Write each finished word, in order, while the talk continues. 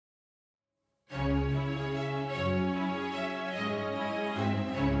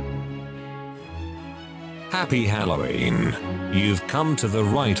Happy Halloween. You've come to the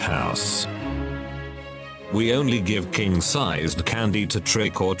right house. We only give king-sized candy to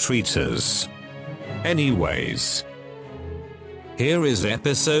trick-or-treaters. Anyways, here is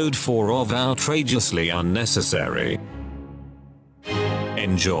episode 4 of Outrageously Unnecessary.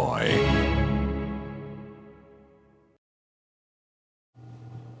 Enjoy.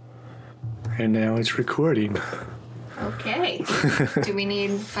 And now it's recording. Okay. Do we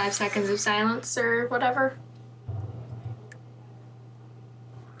need 5 seconds of silence or whatever?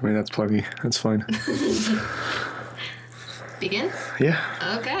 I mean, that's plenty. That's fine. Begin? Yeah.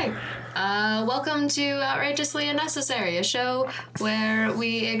 Okay. Welcome to Outrageously Unnecessary, a show where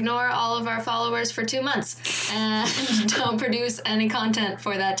we ignore all of our followers for 2 months and don't produce any content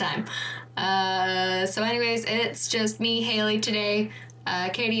for that time. So anyways, it's just me, Haley, today.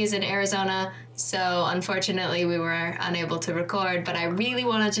 Katie is in Arizona, so unfortunately we were unable to record, but I really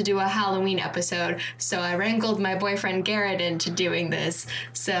wanted to do a Halloween episode, so I wrangled my boyfriend Garrett into doing this.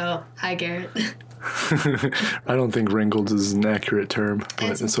 So, hi Garrett. I don't think wrangled is an accurate term,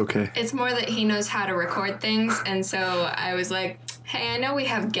 but it's okay. It's more that he knows how to record things, and so I was like, hey, I know we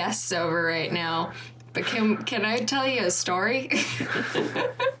have guests over right now, but can I tell you a story?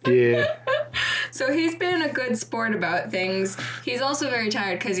 Yeah. So he's been a good sport about things. He's also very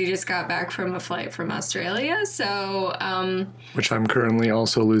tired because he just got back from a flight from Australia, so... Which I'm currently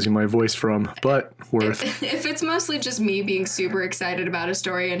also losing my voice from, but worth. If it's mostly just me being super excited about a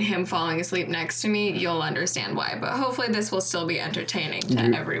story and him falling asleep next to me, you'll understand why. But hopefully this will still be entertaining to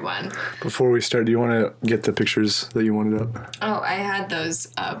everyone. Before we start, do you want to get the pictures that you wanted up? Oh, I had those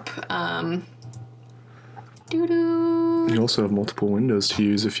up. Doo-doo. You also have multiple windows to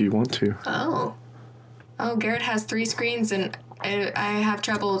use if you want to. Oh, Garrett has 3 screens and I have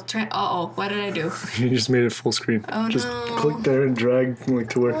trouble. What did I do? You just made it full screen. Oh, just no. click there and drag like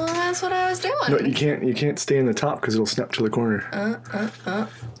to where. Well, that's what I was doing. No, you can't stay in the top because it'll snap to the corner.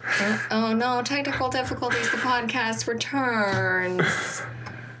 Oh no, technical difficulties. The podcast returns.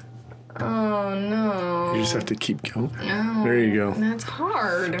 Oh no. You just have to keep going. No. There you go. That's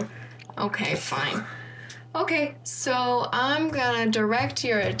hard. Okay, fine. Okay, so I'm gonna direct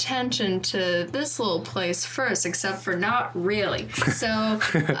your attention to this little place first, except for not really. So,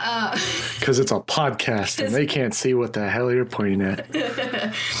 Because it's a podcast and they can't see what the hell you're pointing at.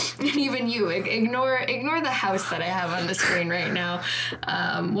 even you, ignore the house that I have on the screen right now.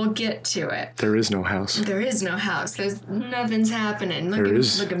 We'll get to it. There is no house. There is no house. There's nothing's happening.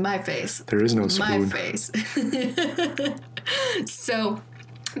 Look at my face. There is no spoon. My face. So,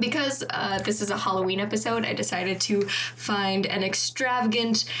 because this is a Halloween episode, I decided to find an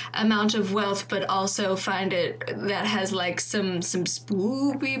extravagant amount of wealth, but also find it that has like some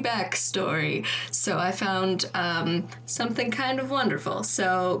spooky backstory. So I found something kind of wonderful.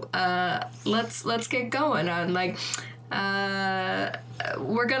 So let's get going on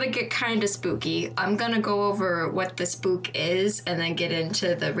we're gonna get kind of spooky. I'm gonna go over what the spook is and then get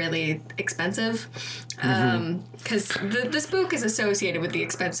into the really expensive. Because the spook is associated with the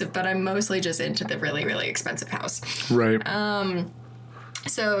expensive, but I'm mostly just into the really, really expensive house. Right.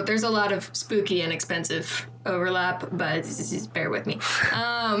 So there's a lot of spooky and expensive overlap, but just bear with me.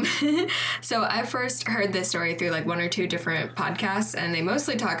 So I first heard this story through like 1 or 2 different podcasts, and they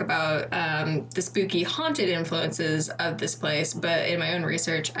mostly talk about the spooky haunted influences of this place. But in my own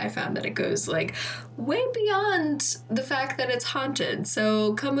research, I found that it goes like way beyond the fact that it's haunted.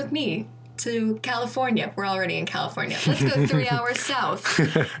 So come with me to California. We're already in California. Let's go 3 hours south.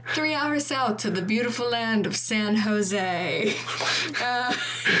 3 hours south to the beautiful land of San Jose.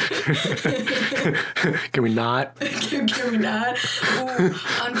 Can we not? Can we not? Ooh,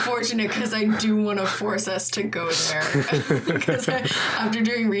 unfortunate, because I do want to force us to go there. Because after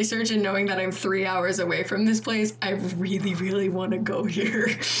doing research and knowing that I'm 3 hours away from this place, I really, really want to go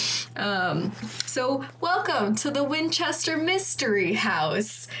here. So welcome to the Winchester Mystery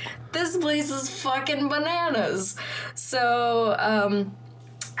House. This place is fucking bananas. So,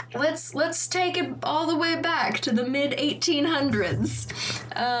 let's take it all the way back to the mid-1800s.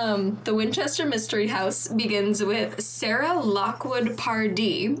 The Winchester Mystery House begins with Sarah Lockwood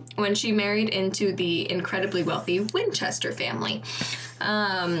Pardee when she married into the incredibly wealthy Winchester family.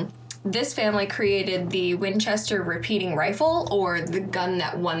 This family created the Winchester repeating rifle, or the gun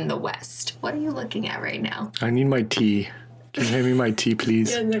that won the West. What are you looking at right now? I need my tea. Can you hand me my tea,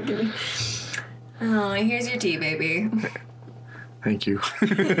 please? Yeah, no, give me. Oh, here's your tea, baby. Thank you.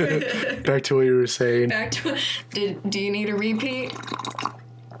 Back to what you were saying. Do you need a repeat?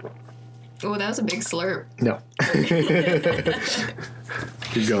 Oh, that was a big slurp. No.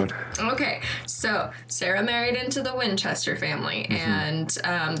 Keep going. Okay, so Sarah married into the Winchester family, and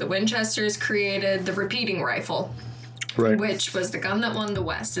the Winchesters created the repeating rifle. Right. Which was the gun that won the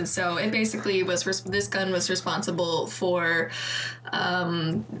West. And so it basically was, this gun was responsible for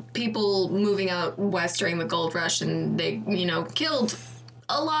people moving out west during the gold rush, and they, killed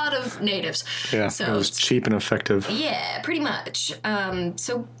a lot of natives. Yeah, so it was cheap and effective. Yeah, pretty much.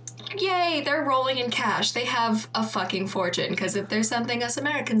 So yay, they're rolling in cash. They have a fucking fortune, because if there's something us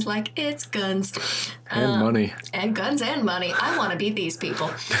Americans like, it's guns. And money. And guns and money. I want to be these people.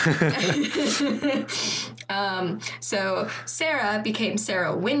 So Sarah became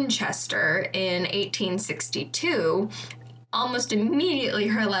Sarah Winchester in 1862. Almost immediately,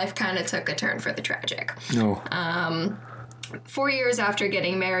 her life kind of took a turn for the tragic. No. 4 years after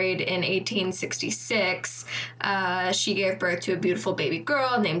getting married in 1866, she gave birth to a beautiful baby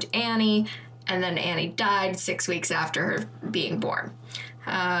girl named Annie, and then Annie died 6 weeks after her being born.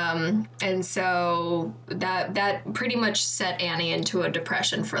 And so that pretty much set Annie into a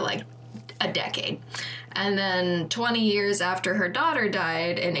depression for like a decade. And then 20 years after her daughter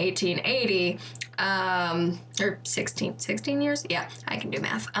died in 1880, or 16 years? Yeah, I can do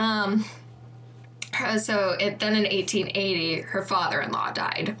math. Then in 1880, her father-in-law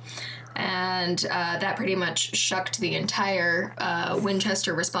died. And that pretty much shucked the entire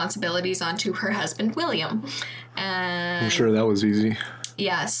Winchester responsibilities onto her husband, William. And I'm sure that was easy.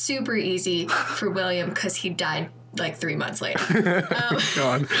 Yeah, super easy for William, because he died like 3 months later.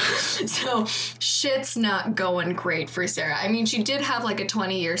 God. So shit's not going great for Sarah. I mean, she did have like a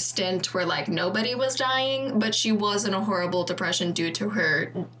 20-year stint where like nobody was dying, but she was in a horrible depression due to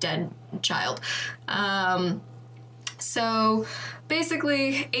her dead child. So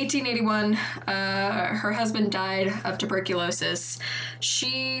basically, 1881, her husband died of tuberculosis.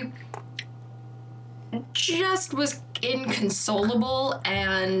 She just was inconsolable,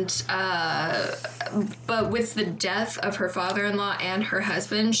 and but with the death of her father-in-law and her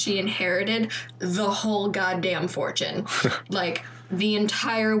husband, she inherited the whole goddamn fortune. Like the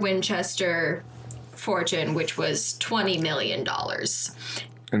entire Winchester fortune, which was $20 million.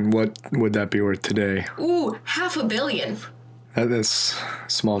 And what would that be worth today? Ooh, $500 million. That is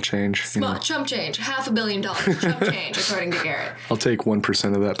small change. Small chump change. $500 million chump change, according to Garrett. I'll take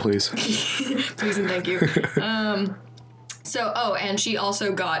 1% of that, please. Please and thank you. And she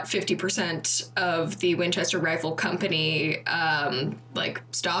also got 50% of the Winchester Rifle Company,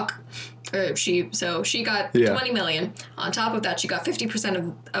 stock. She got $20 million. On top of that, she got 50%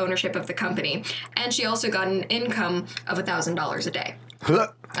 of ownership of the company, and she also got an income of $1,000 a day. By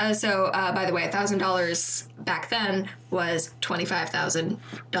the way, $1,000 back then was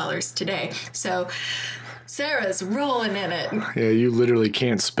 $25,000 today. So Sarah's rolling in it. Yeah, you literally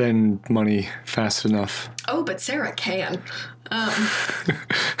can't spend money fast enough. Oh, but Sarah can.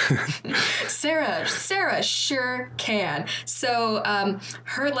 Sarah sure can. So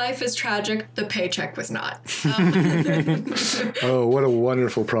her life is tragic. The paycheck was not. Oh, what a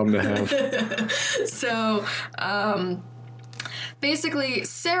wonderful problem to have. So, basically,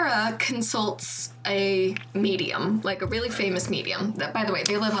 Sarah consults a medium, like a really famous medium. That, by the way,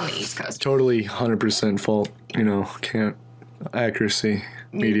 they live on the East Coast. Totally 100% fault, can't accuracy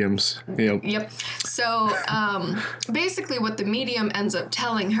mediums. Yep. So, basically what the medium ends up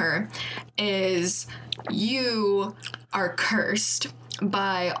telling her is you are cursed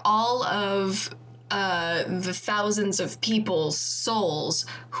by all of the thousands of people's souls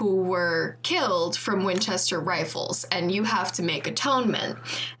who were killed from Winchester rifles, and you have to make atonement.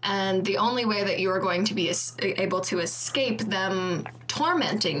 And the only way that you are going to be able to escape them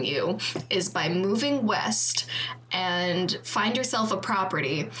tormenting you is by moving west and find yourself a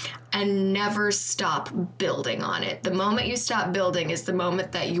property and never stop building on it. The moment you stop building is the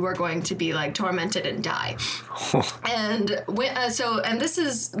moment that you are going to be like tormented and die. And this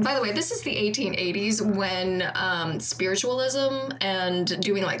is, by the way, this is the 1880s when spiritualism and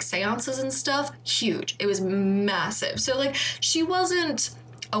doing like seances and stuff, huge. It was massive. So like she wasn't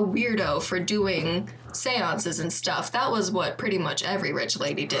a weirdo for doing seances and stuff. That was what pretty much every rich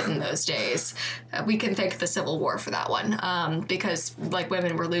lady did in those days. We can thank the Civil War for that one, because like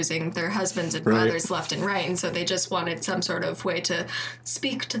women were losing their husbands and brothers left and right, and so they just wanted some sort of way to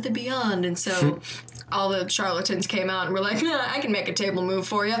speak to the beyond, and so all the charlatans came out and were like, nah, I can make a table move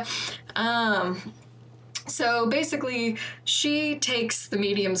for you. So basically, she takes the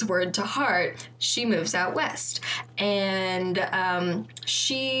medium's word to heart. She moves out west, and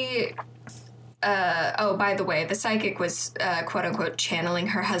by the way, the psychic was, quote-unquote, channeling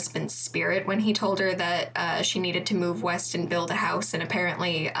her husband's spirit when he told her that she needed to move west and build a house, and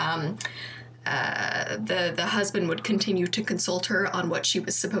apparently the husband would continue to consult her on what she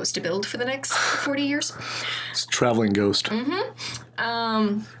was supposed to build for the next 40 years. It's a traveling ghost.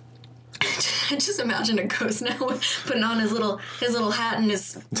 I just imagine a ghost now putting on his little hat and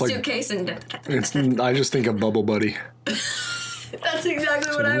his suitcase and. I just think of Bubble Buddy. That's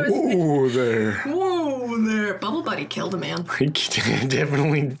exactly what I was thinking. Whoa there. Bubble Buddy killed a man. He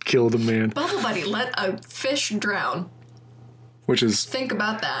definitely killed a man. Bubble Buddy let a fish drown. Which is... Think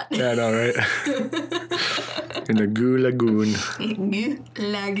about that. Yeah, I know, right? In the Goo Lagoon. Goo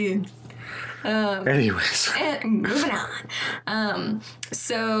Lagoon. Anyways. And moving on.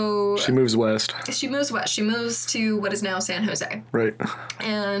 So... She moves west. She moves west. She moves to what is now San Jose. Right.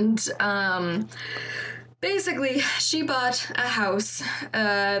 And, basically, she bought a house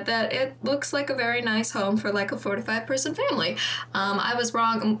that it looks like a very nice home for like a 45-person family. I was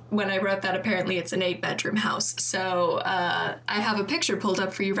wrong when I wrote that. Apparently, it's an 8-bedroom house. So I have a picture pulled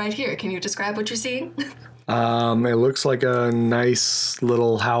up for you right here. Can you describe what you're seeing? It looks like a nice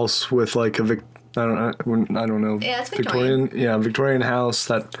little house with like a I don't know. Yeah, it's Victorian. Victorian house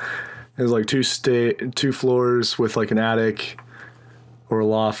that is like two floors with like an attic or a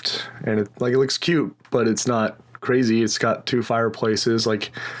loft, and it looks cute, but it's not crazy. It's got 2 fireplaces.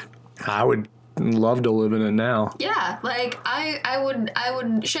 Like, I would love to live in it now. Yeah, like I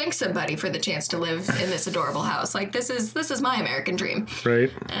would shank somebody for the chance to live in this adorable house. Like, this is my American dream.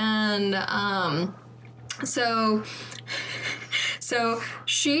 Right. And so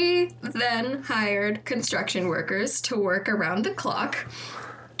she then hired construction workers to work around the clock,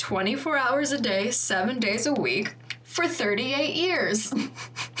 24 hours a day, 7 days a week, for 38 years.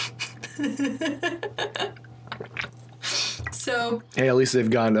 So... Hey, at least they've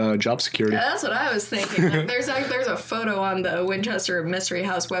got job security. That's what I was thinking. Like, there's a photo on the Winchester Mystery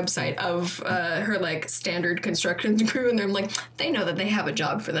House website of her, like, standard construction crew, and they're like, they know that they have a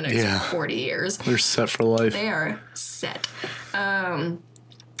job for the next 40 years. They're set for life. They are set.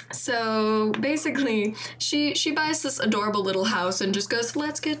 So basically, she buys this adorable little house and just goes,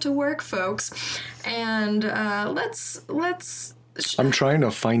 let's get to work, folks. And let's... I'm trying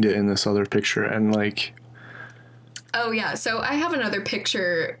to find it in this other picture, and like... Oh, yeah. So I have another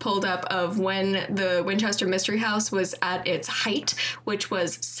picture pulled up of when the Winchester Mystery House was at its height, which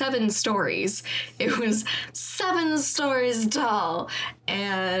was 7 stories. It was 7 stories tall.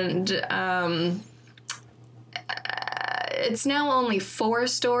 And it's now only 4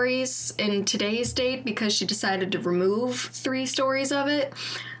 stories in today's date because she decided to remove 3 stories of it.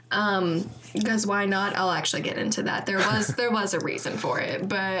 Because why not? I'll actually get into that. There was a reason for it.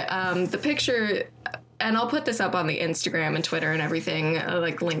 But the picture... And I'll put this up on the Instagram and Twitter and everything,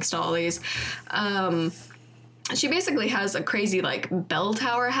 like links to all these. She basically has a crazy, like, bell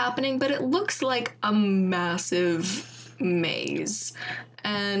tower happening, but it looks like a massive maze.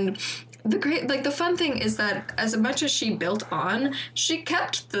 And the fun thing is that as much as she built on, she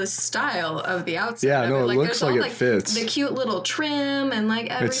kept the style of the outside. Yeah, no, it looks like it fits. The cute little trim and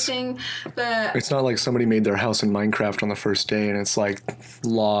like everything. But it's not like somebody made their house in Minecraft on the first day and it's like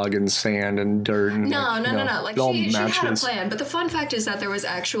log and sand and dirt. And no. Like, she had a plan. But the fun fact is that there was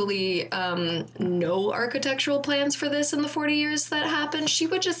actually no architectural plans for this in the 40 years that happened. She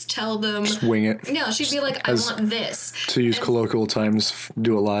would just tell them. Just wing it. No, she'd be like, I want this. To use colloquial times,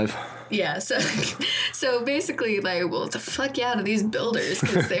 do it live. Yeah, so basically, like, well, the fuck out of these builders,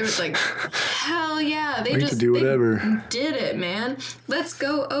 because they were like, hell yeah, they just do whatever. They did it, man. Let's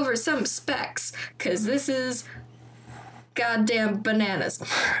go over some specs, because this is goddamn bananas.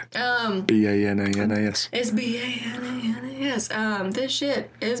 B-A-N-A-N-A-S. It's B-A-N-A-N-A-S. This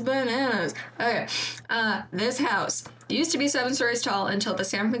shit is bananas. Okay, this house used to be 7 stories tall until the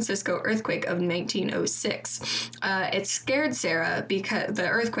San Francisco earthquake of 1906. It scared Sarah because the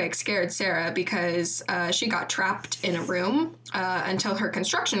earthquake scared Sarah because she got trapped in a room until her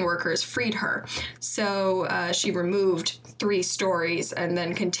construction workers freed her. So she removed 3 stories and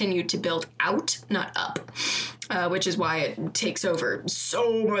then continued to build out, not up, which is why it takes over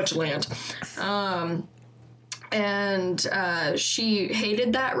so much land. And she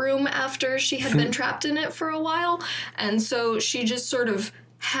hated that room after she had been trapped in it for a while. And so she just sort of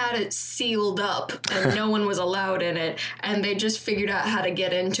had it sealed up and no one was allowed in it. And they just figured out how to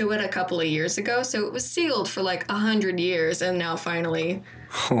get into it a couple of years ago. So it was sealed for like 100 years. And now finally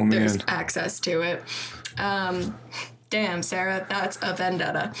there's access to it. Damn, Sarah, that's a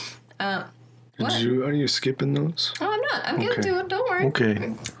vendetta. Are you skipping those? Oh, I'm not. I'm getting to it. Don't worry.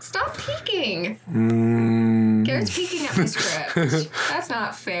 Okay. Stop peeking. Garrett's peeking at my script. That's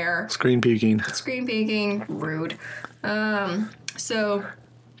not fair. Screen peeking. Screen peeking. Rude. So,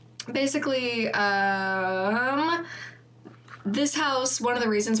 basically, this house, one of the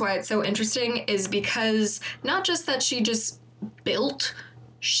reasons why it's so interesting is because not just that she built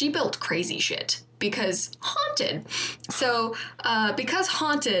crazy shit. Because haunted. So, because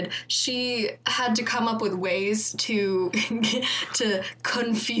haunted, she had to come up with ways to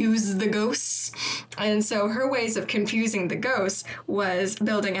confuse the ghosts. And so her ways of confusing the ghosts was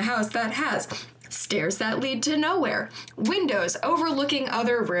building a house that has stairs that lead to nowhere, windows overlooking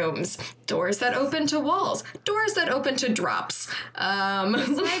other rooms, doors that open to walls, doors that open to drops,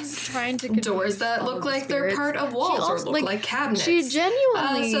 Besides trying to doors that look like they're part of walls or look like cabinets. She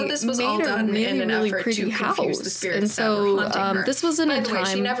genuinely so this was made all done a really, in an really effort pretty to confuse the house, spirits and so that were haunting her. this was in By a the way,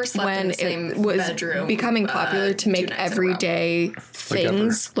 she time never slept in when the same it was bedroom, becoming popular to 2 make nights in a row. everyday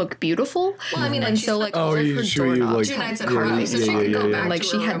things look beautiful. Well, I mean, and like, so she's like like, all of you her show you, doorknobs like, 2 nights in had a row, carvings, so she could go back like to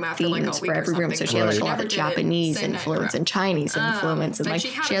she her had room after like a themes week for or every room. So something. she had like She a lot never of did Japanese same night in a influence row. and Chinese influence, and like, like she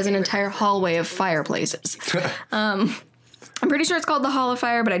had she a has an favorite entire room. hallway of fireplaces. I'm pretty sure it's called the Hall of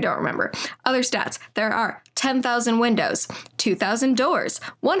Fire, but I don't remember. Other stats. There are 10,000 windows, 2,000 doors,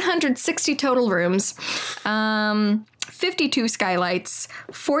 160 total rooms, 52 skylights,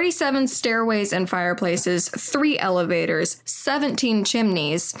 47 stairways and fireplaces, 3 elevators, 17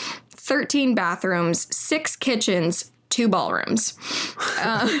 chimneys, 13 bathrooms, 6 kitchens, 2 ballrooms.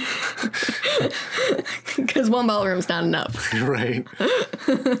 Because 1 ballroom's not enough. Right.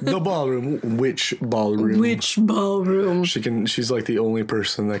 The ballroom. Which ballroom? Which ballroom? She's like the only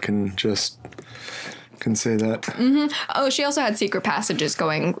person that can say that. Oh, she also had secret passages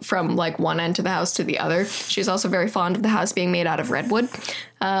going from like one end to the house to the other. She was also very fond of the house being made out of redwood.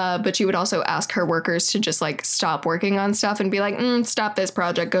 But she would also ask her workers to just like stop working on stuff and be like, stop this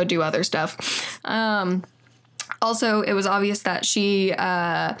project, go do other stuff. Also, it was obvious that she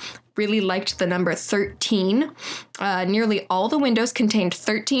really liked the number 13. Nearly all the windows contained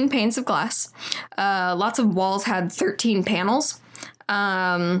 13 panes of glass. Lots of walls had 13 panels.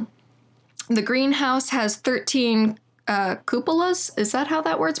 The greenhouse has 13 cupolas. Is that how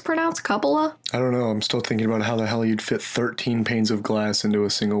that word's pronounced? Cupola? I don't know. I'm still thinking about how the hell you'd fit 13 panes of glass into a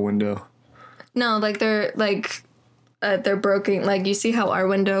single window. No, like they're broken. Like, you see how our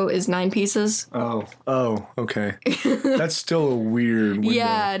window is 9 pieces? Oh, okay. That's still a weird window.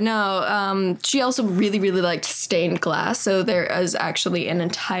 Yeah, no. She also really, really liked stained glass. So there is actually an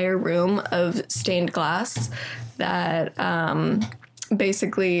entire room of stained glass that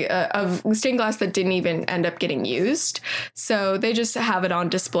basically of stained glass that didn't even end up getting used. So they just have it on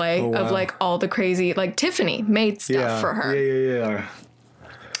display of like all the crazy, like Tiffany made stuff for her. Yeah.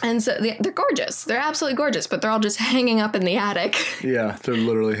 And so they're gorgeous. They're absolutely gorgeous, but they're all just hanging up in the attic. Yeah, they're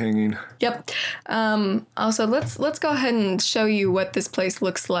literally hanging. Yep. Also, let's go ahead and show you what this place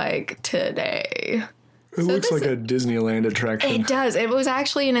looks like today. It looks like a Disneyland attraction. It does. It was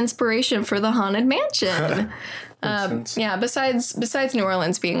actually an inspiration for the Haunted Mansion. Makes sense. Yeah, besides New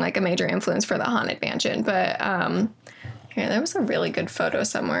Orleans being like a major influence for the Haunted Mansion, but here, there was a really good photo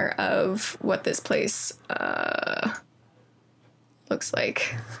somewhere of what this place looks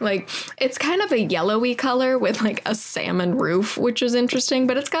like. Like, it's kind of a yellowy color with like a salmon roof, which is interesting,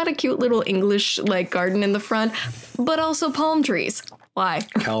 but it's got a cute little English like garden in the front, but also palm trees. Why?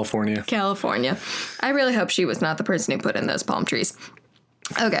 California. I really hope she was not the person who put in those palm trees.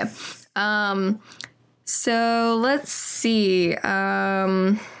 Okay. So let's see.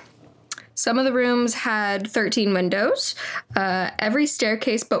 Some of the rooms had 13 windows. Every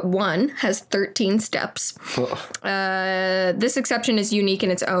staircase but one has 13 steps. This exception is unique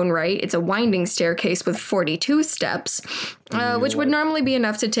in its own right. It's a winding staircase with 42 steps, which would normally be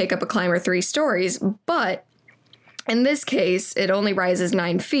enough to take up a climber 3 stories, but in this case, it only rises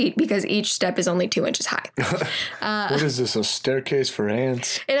 9 feet because each step is only 2 inches high. What is this, a staircase for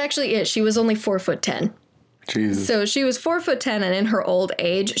ants? It actually is. She was only 4'10". Jesus. So she was 4'10", and in her old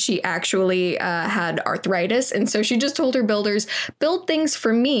age, she actually had arthritis, and so she just told her builders, "Build things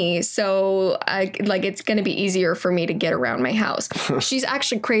for me, so it's going to be easier for me to get around my house." She's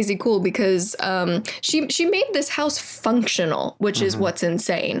actually crazy cool because she made this house functional, which is what's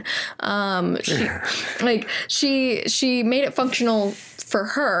insane. She made it functional for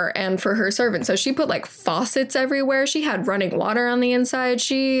her and for her servants. So she put like faucets everywhere. She had running water on the inside.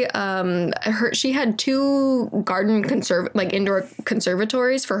 She had 2 garden indoor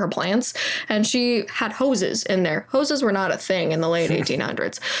conservatories for her plants, and she had hoses in there. Hoses were not a thing in the late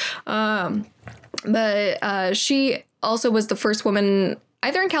 1800s. But she also was the first woman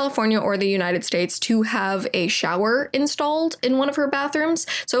either in California or the United States to have a shower installed in one of her bathrooms.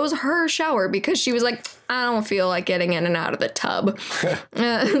 So it was her shower because she was like, I don't feel like getting in and out of the tub.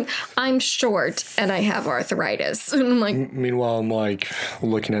 I'm short and I have arthritis. And I'm like, Meanwhile, I'm like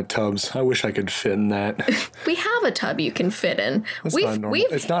looking at tubs. I wish I could fit in that. we have a tub you can fit in.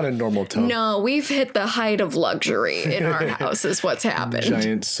 It's not a normal tub. No, we've hit the height of luxury in our house is what's happened.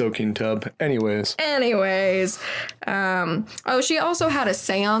 Giant soaking tub. Anyways, she also had a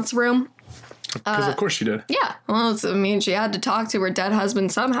seance room. because of course she did. Yeah, well, she had to talk to her dead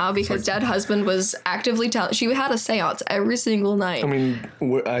husband somehow because dead husband was actively she had a seance every single night. I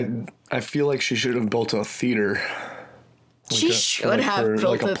mean, I feel like she should have built a theater. She should have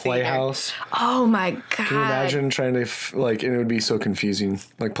built like a a playhouse. Oh my god! Can you imagine trying to and it would be so confusing.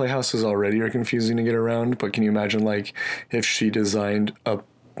 Like playhouses already are confusing to get around, but can you imagine like if she designed a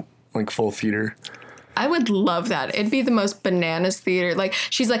full theater? I would love that. It'd be the most bananas theater. Like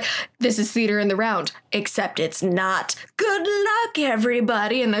she's like, this is theater in the round, except it's not. Good luck,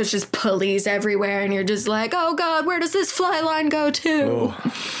 everybody. And there's just pulleys everywhere, and you're just like, oh god, where does this fly line go to? Oh,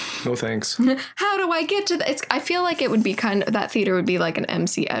 no thanks. How do I get to that? I feel like it would be that theater would be like an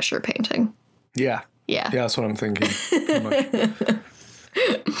M.C. Escher painting. Yeah. Yeah. Yeah, that's what I'm thinking.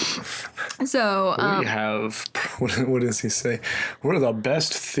 So we have what does he say? We're the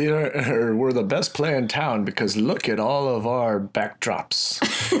best theater, or we're the best play in town because look at all of our backdrops.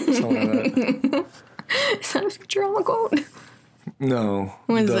 Something like that. Is that a Futurama quote? No.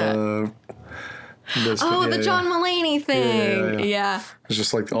 What is that? The John Mulaney thing. Yeah. It's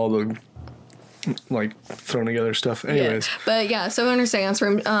just like all the thrown together stuff. Anyways. Yeah. But yeah, so in her seance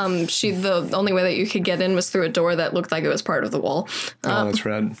room, the only way that you could get in was through a door that looked like it was part of the wall. Oh, that's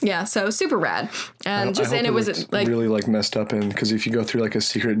rad. Yeah, so super rad. And it was like really messed up in, because if you go through like a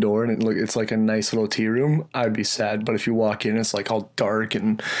secret door and it's like a nice little tea room, I'd be sad. But if you walk in, it's like all dark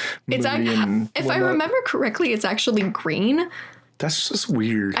and moody if I remember correctly, it's actually green. That's just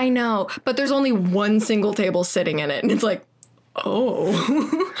weird. I know, but there's only one single table sitting in it, and it's like,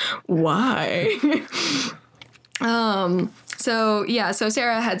 oh, why? So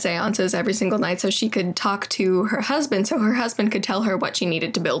Sarah had seances every single night so she could talk to her husband, so her husband could tell her what she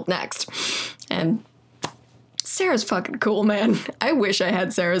needed to build next. And Sarah's fucking cool, man. I wish I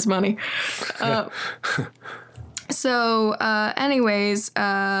had Sarah's money.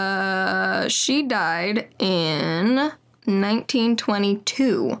 She died in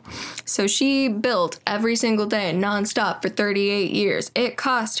 1922. So she built every single day nonstop for 38 years. It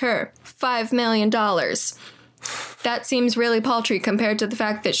cost her $5 million. That seems really paltry compared to the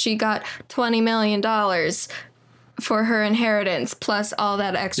fact that she got $20 million for her inheritance plus all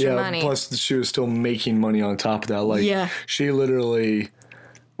that extra money. Plus she was still making money on top of that. She literally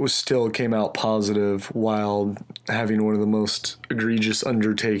came out positive while having one of the most egregious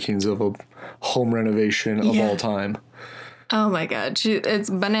undertakings of a home renovation of all time. Oh my god, it's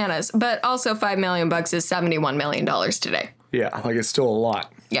bananas. But also $5 million is $71 million today. Yeah, it's still a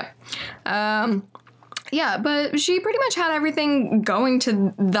lot. Yeah. Yeah, but she pretty much had everything going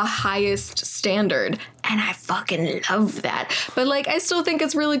to the highest standard. And I fucking love that. But, I still think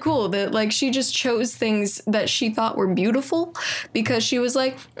it's really cool that, she just chose things that she thought were beautiful because she was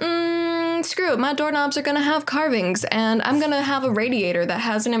like, screw it, my doorknobs are gonna have carvings and I'm gonna have a radiator that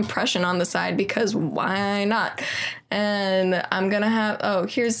has an impression on the side because why not? And I'm gonna have,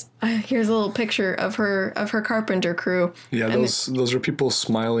 here's a little picture of her carpenter crew. Yeah, and those are people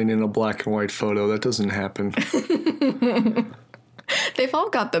smiling in a black and white photo. That doesn't happen. They've all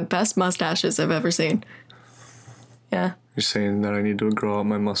got the best mustaches I've ever seen. Yeah. You're saying that I need to grow out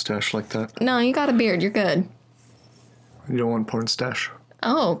my mustache like that? No, you got a beard. You're good. You don't want porn stash?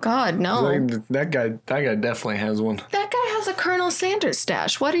 Oh, God, no. That guy definitely has one. That guy has a Colonel Sanders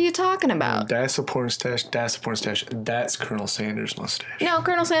stash. What are you talking about? That's a porn stash. That's Colonel Sanders' mustache. No,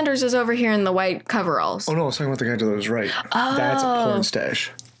 Colonel Sanders is over here in the white coveralls. Oh, no, I was talking about the guy to the right. Oh. That's a porn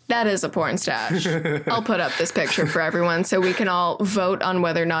stash. That is a porn stash. I'll put up this picture for everyone so we can all vote on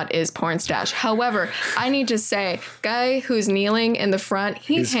whether or not is porn stash. However, I need to say, guy who's kneeling in the front,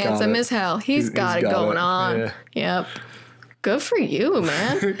 he's handsome as hell. He's got it going on. Yeah. Yep. Good for you,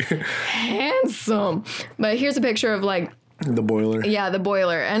 man. Handsome. But here's a picture of the boiler. Yeah, the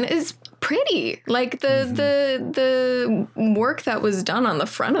boiler. And it's pretty. The work that was done on the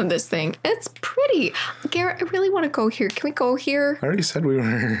front of this thing, it's pretty. Garrett, I really want to go here. Can we go here? I already said we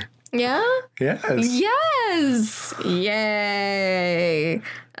were. Yeah? Yes. Yes. Yay.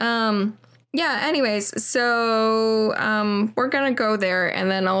 Yeah, anyways, so we're going to go there, and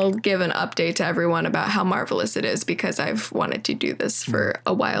then I'll give an update to everyone about how marvelous it is, because I've wanted to do this for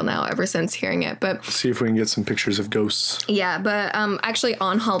a while now, ever since hearing it. But See if we can get some pictures of ghosts. yeah, but actually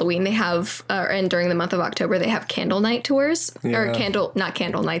on Halloween they have, and during the month of October, they have candle night tours. Or Yeah. not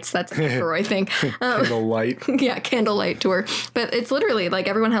candle nights, that's a Roy thing. Candle light. Yeah, candlelight tour. But it's literally like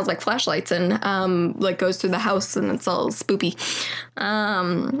everyone has like flashlights and like goes through the house, and it's all spoopy.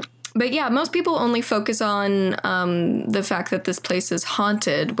 But yeah, most people only focus on the fact that this place is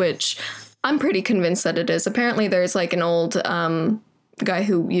haunted, which I'm pretty convinced that it is. Apparently there's like an old guy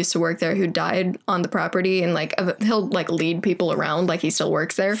who used to work there who died on the property, and like he'll like lead people around like he still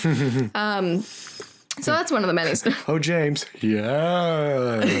works there. So that's one of the many. Oh, James.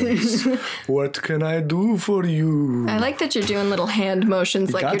 Yes. What can I do for you? I like that you're doing little hand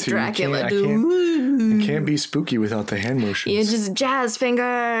motions like got you're to. Dracula. You can't be spooky without the hand motions. You just jazz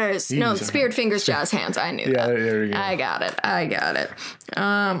fingers. No, These are- spirit fingers, jazz hands. I knew Yeah, that. there you go. I got it.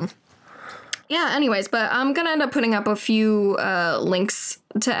 Yeah, anyways, but I'm going to end up putting up a few links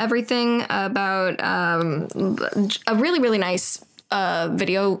to everything about a really, really nice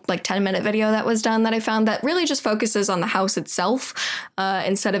video, like 10-minute video that was done that I found that really just focuses on the house itself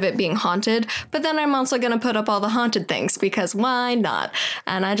instead of it being haunted. But then I'm also going to put up all the haunted things, because why not?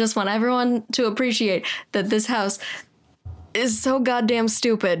 And I just want everyone to appreciate that this house is so goddamn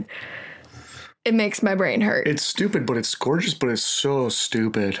stupid. It makes my brain hurt. It's stupid, but it's gorgeous, but it's so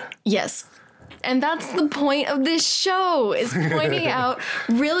stupid. Yes. And that's the point of this show, is pointing out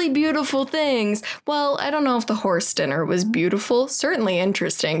really beautiful things. Well, I don't know if the horse dinner was beautiful. Certainly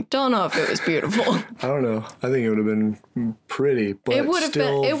interesting. Don't know if it was beautiful. I don't know. I think it would have been pretty, but It would have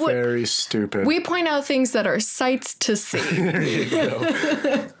still been- it would- very stupid. We point out things that are sights to see. There you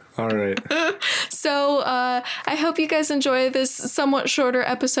go. All right. So I hope you guys enjoy this somewhat shorter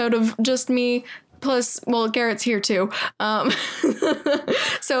episode of just me. Plus, well, Garrett's here too.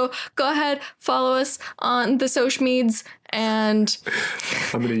 So go ahead, follow us on the social meds and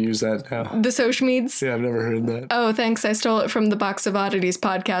I'm going to use that now. the social meds. Yeah, I've never heard that. Oh, thanks. I stole it from the Box of Oddities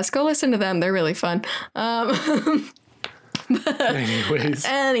podcast. Go listen to them. They're really fun.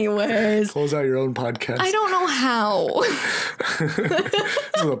 Anyways, Close out your own podcast. I don't know how. This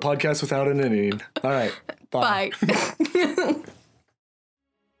is a podcast without an ending. All right. Bye. Bye.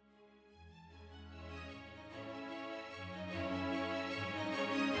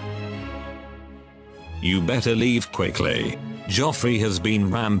 You better leave quickly. Joffrey has been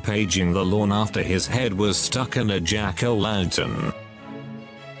rampaging the lawn after his head was stuck in a jack-o'-lantern.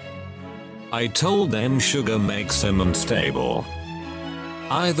 I told them sugar makes him unstable.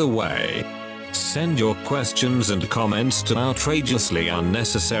 Either way, send your questions and comments to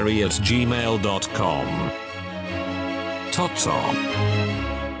outrageouslyunnecessary@gmail.com. Ta-ta.